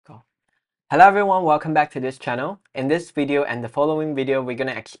Cool. Hello everyone, welcome back to this channel. In this video and the following video, we're going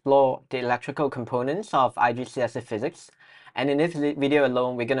to explore the electrical components of IGCSE physics. And in this video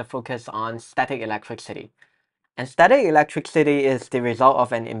alone, we're going to focus on static electricity. And static electricity is the result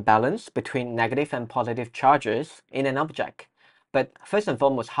of an imbalance between negative and positive charges in an object. But first and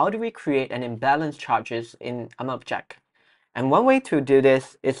foremost, how do we create an imbalanced charges in an object? And one way to do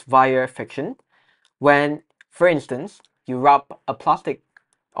this is via friction. When, for instance, you rub a plastic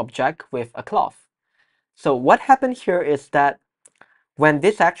object with a cloth. So what happens here is that when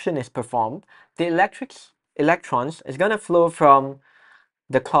this action is performed, the electrons is going to flow from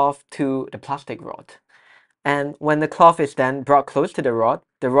the cloth to the plastic rod. And when the cloth is then brought close to the rod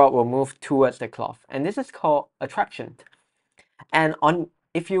will move towards the cloth. And this is called attraction. And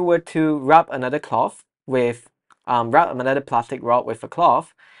if you were to rub another cloth with, rub another plastic rod with a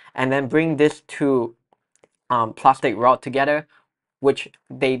cloth, and then bring this two plastic rod together, which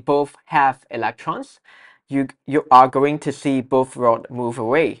they both have electrons, you are going to see both rods move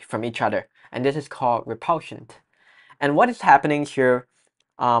away from each other, and this is called repulsion. And what is happening here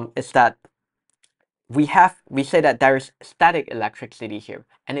is that we say that there is static electricity here,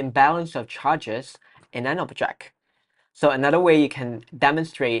 an imbalance of charges in an object. So another way you can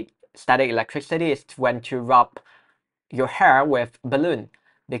demonstrate static electricity is when you rub your hair with balloon,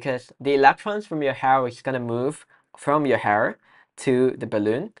 because the electrons from your hair is going to move from your hair to the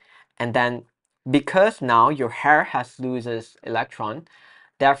balloon, and then because now your hair has loses electron,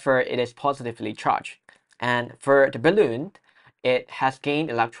 therefore it is positively charged. And for the balloon, it has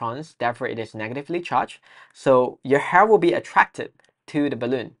gained electrons, therefore it is negatively charged. So your hair will be attracted to the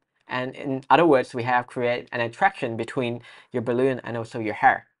balloon. And in other words, we have created an attraction between your balloon and also your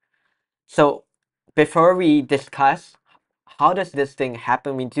hair. So before we discuss how does this thing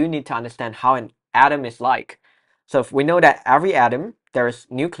happen, we do need to understand how an atom is like. So if we know that every atom, there is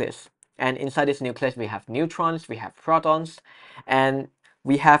nucleus. And inside this nucleus, we have neutrons, we have protons, and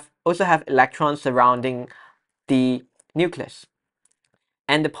we also have electrons surrounding the nucleus.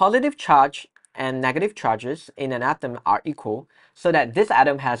 And the positive charge and negative charges in an atom are equal, so that this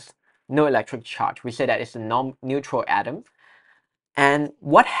atom has no electric charge. We say that it's a non-neutral atom. And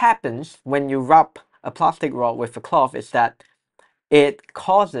what happens when you rub a plastic rod with a cloth is that it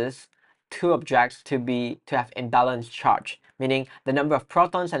causes two objects to have imbalanced charge, meaning the number of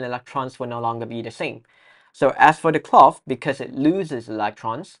protons and electrons will no longer be the same. So as for the cloth, because it loses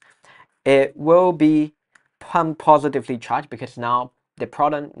electrons, it will be positively charged because now the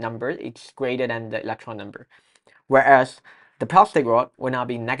proton number is greater than the electron number. Whereas the plastic rod will now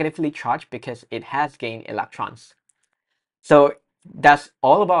be negatively charged because it has gained electrons. So that's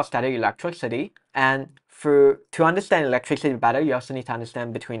all about static electricity. And to understand electricity better, you also need to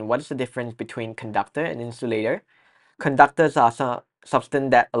understand what is the difference between conductor and insulator. Conductors are some substance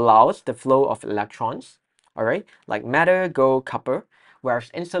that allows the flow of electrons, all right, like matter, gold, copper,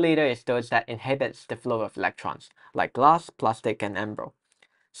 whereas insulator is those that inhibits the flow of electrons, like glass, plastic, and amber.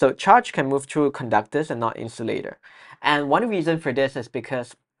 So charge can move through conductors and not insulator. And one reason for this is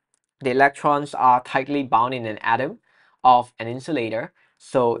because the electrons are tightly bound in an atom of an insulator,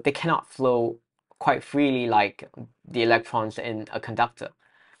 so they cannot flow quite freely like the electrons in a conductor.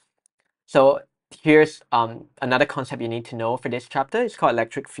 So here's another concept you need to know for this chapter. It's called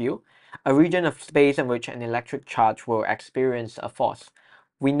electric field, a region of space in which an electric charge will experience a force.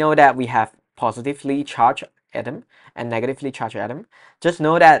 We know that we have positively charged atom and negatively charged atom. Just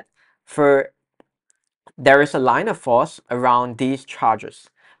know that for there is a line of force around these charges.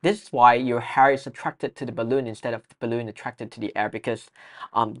 This is why your hair is attracted to the balloon instead of the balloon attracted to the air, because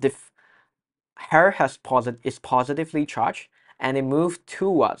the hair is positively charged and it moves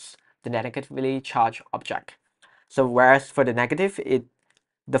towards the negatively charged object. So whereas for the negative,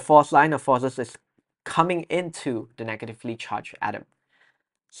 the force line of forces is coming into the negatively charged atom.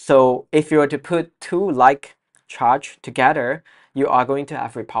 So if you were to put two like charge together, you are going to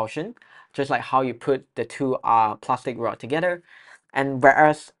have repulsion, just like how you put the two plastic rod together. And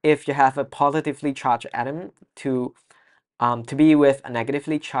whereas if you have a positively charged atom to be with a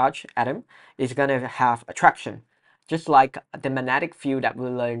negatively charged atom, it's going to have attraction, just like the magnetic field that we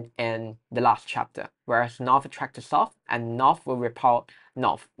learned in the last chapter, whereas north attracts south and north will repel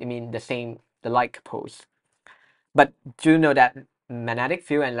north. I mean the like poles. But do know that magnetic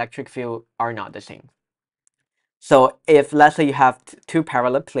field and electric field are not the same. So if let's say you have two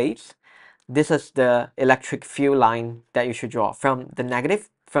parallel plates, this is the electric field line that you should draw from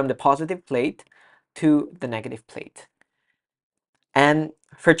the positive plate to the negative plate. And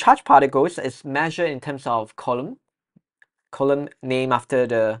for charged particles, it's measured in terms of Coulomb named after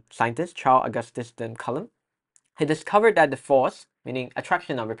the scientist Charles Augustus Coulomb. He discovered that the force, meaning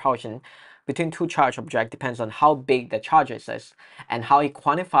attraction or repulsion, between two charged objects depends on how big the charges is, and how he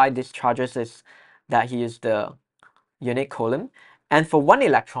quantified these charges is that he used the unit coulomb. And for one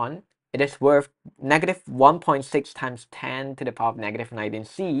electron, it is worth negative 1.6 times 10 to the power of negative 19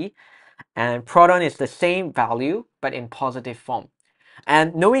 C, and proton is the same value but in positive form.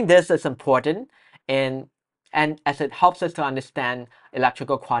 And knowing this is important and as it helps us to understand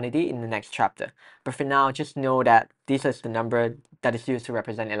electrical quantity in the next chapter. But for now, just know that this is the number that is used to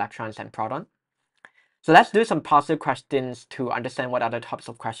represent electrons and protons. So let's do some positive questions to understand what other types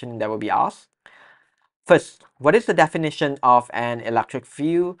of questions that will be asked. First, what is the definition of an electric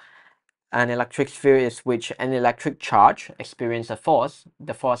field? An electric field is which an electric charge experiences a force.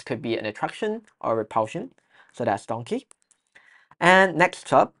 The force could be an attraction or repulsion. So that's donkey. And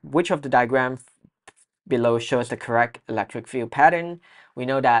next up, which of the diagrams below shows the correct electric field pattern? We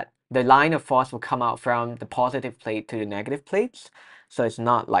know that the line of force will come out from the positive plate to the negative plates. So it's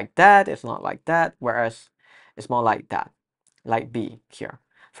not like that, it's not like that, whereas it's more like that, like B here,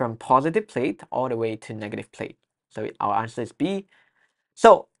 from positive plate all the way to negative plate. So our answer is B.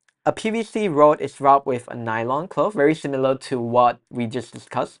 So a PVC rod is wrapped with a nylon cloth, very similar to what we just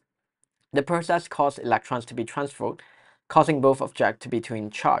discussed. The process causes electrons to be transferred, causing both objects to be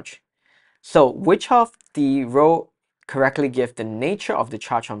twin charge. So which of the row correctly give the nature of the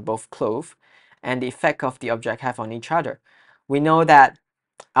charge on both cloth and the effect of the object have on each other? We know that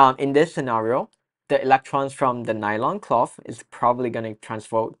in this scenario, the electrons from the nylon cloth is probably going to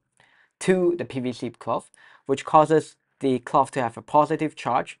transfer to the PVC cloth, which causes the cloth to have a positive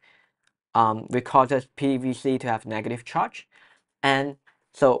charge, which causes PVC to have negative charge. And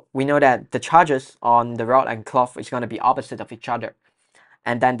so we know that the charges on the rod and cloth is going to be opposite of each other.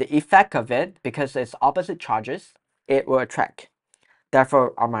 And then the effect of it, because it's opposite charges, it will attract.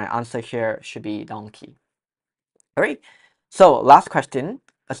 Therefore, my answer here should be donkey. All right. So last question.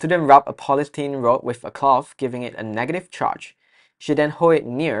 A student rubbed a polystyrene rod with a cloth, giving it a negative charge. She then hold it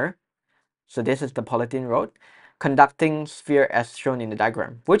near. So this is the polystyrene rod, conducting sphere as shown in the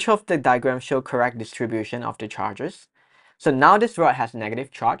diagram. Which of the diagrams show correct distribution of the charges? So now this rod has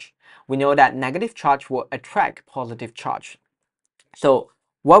negative charge. We know that negative charge will attract positive charge. So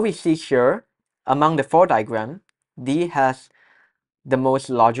what we see here among the four diagrams, D has the most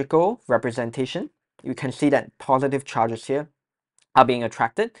logical representation. You can see that positive charges here are being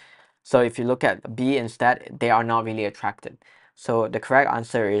attracted. So if you look at B instead, they are not really attracted. So the correct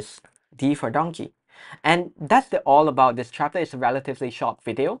answer is D for donkey. And that's all about this chapter. It's a relatively short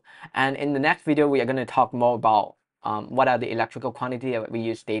video. And in the next video, we are going to talk more about what are the electrical quantity that we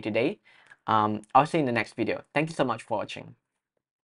use day to day. I'll see you in the next video. Thank you so much for watching.